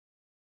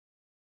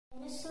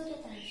I'm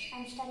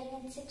studying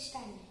in 6th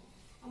standard.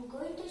 I'm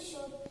going to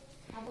show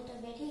about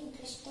a very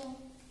interesting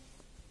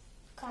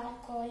car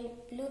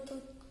called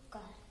Bluetooth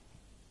car.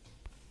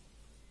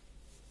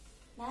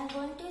 Now I'm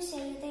going to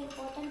say you the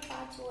important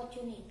parts what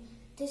you need.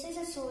 This is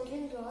a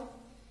soldering rod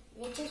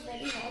which is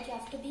very hot. You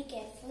have to be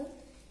careful.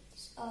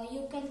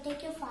 You can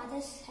take your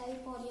father's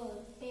help or your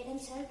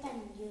parents' help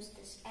and use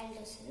this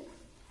elder's help.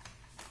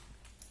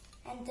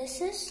 And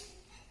this is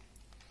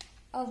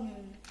a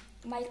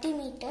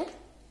multimeter.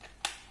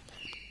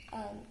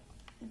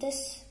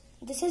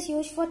 This is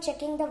used for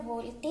checking the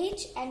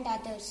voltage and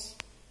others.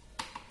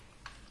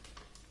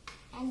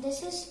 And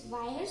this is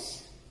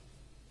wires.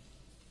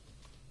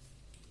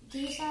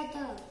 These are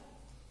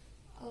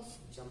the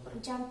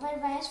jumper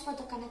wires for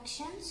the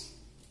connections.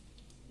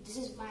 This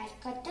is wire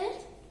cutter.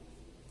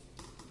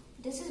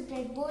 This is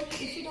breadboard.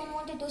 If you don't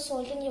want to do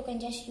soldering, you can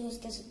just use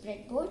this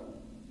breadboard.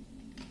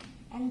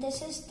 And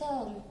this is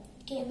the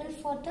cable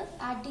for the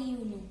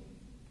Arduino.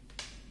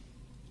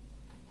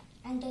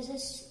 And this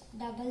is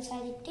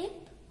double-sided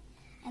tape.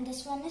 And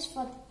this one is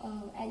for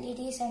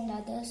LEDs and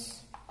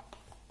others.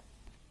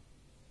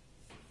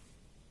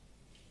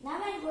 Now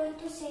I'm going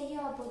to say here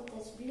about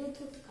this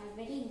Bluetooth car,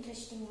 very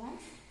interesting one.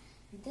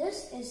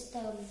 This is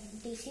the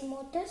DC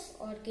motors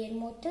or gear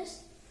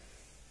motors.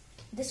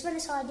 This one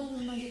is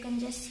Arduino, you can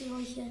just see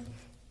over here.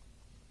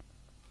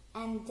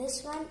 And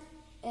this one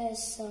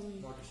is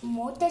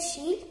motor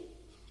shield,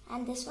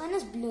 and this one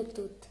is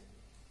Bluetooth.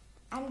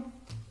 And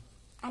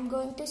I'm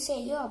going to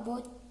say you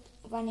about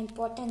one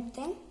important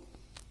thing.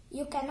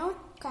 You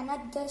cannot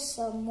connect this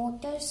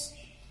motors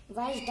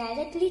wires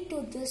directly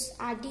to this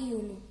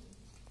Arduino.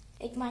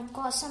 It might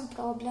cause some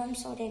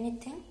problems or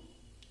anything.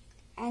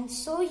 And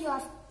so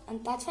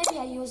and that's why we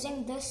are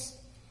using this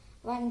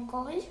one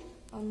called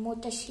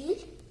motor shield.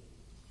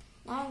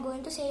 Now I'm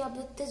going to say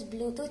about this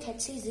Bluetooth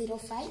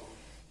HC-05.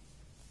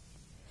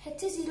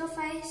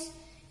 HC-05 is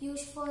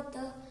used for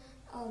the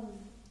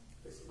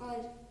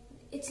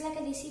it's like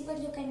a receiver.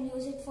 You can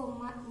use it for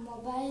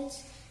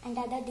mobiles and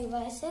other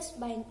devices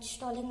by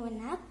installing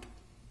one app.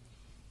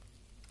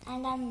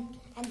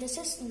 And this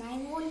is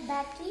 9-volt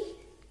battery.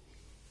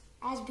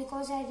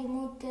 Because I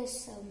removed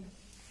this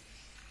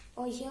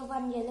here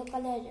one yellow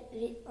color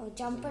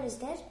jumper is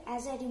there.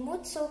 As I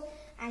removed, so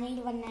I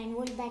need one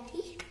 9-volt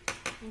battery.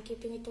 I'm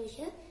keeping it over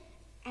here,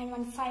 and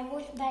one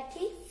 5-volt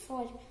battery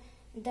for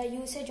the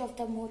usage of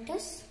the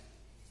motors.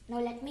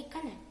 Now let me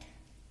connect.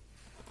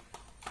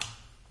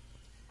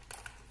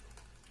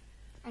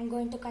 I'm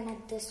going to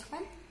connect this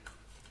one.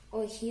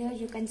 Over here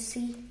you can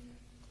see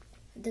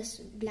this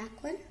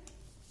black one.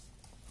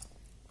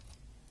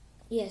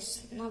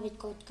 Yes, now it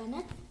got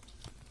connected.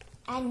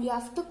 And you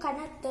have to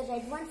connect the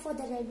red one for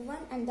the red one,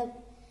 and the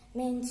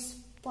means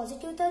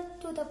positive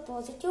to the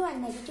positive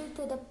and negative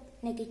to the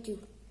negative,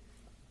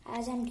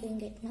 as I'm doing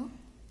it now.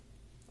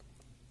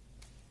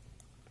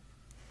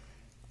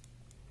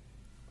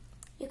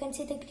 You can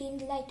see the green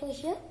light over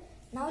here.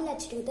 Now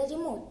let's do the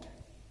remote.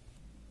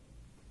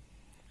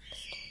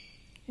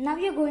 Now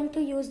you're going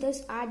to use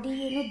this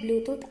Arduino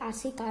Bluetooth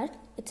RC card.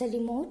 It's a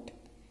remote.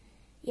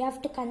 You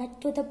have to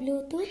connect to the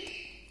Bluetooth.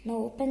 Now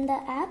open the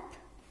app.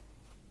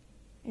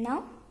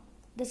 Now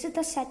this is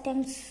the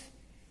settings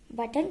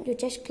button. You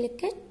just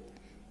click it,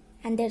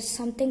 and there's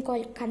something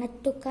called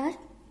connect to car.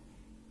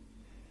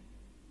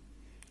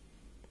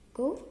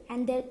 Go,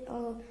 and there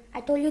I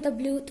told you the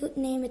Bluetooth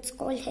name. It's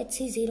called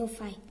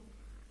HC-05.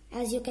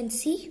 As you can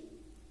see,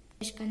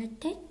 it's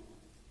connected.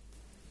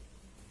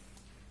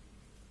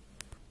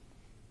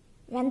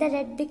 When the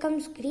red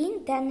becomes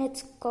green, then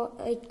it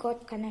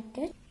got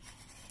connected.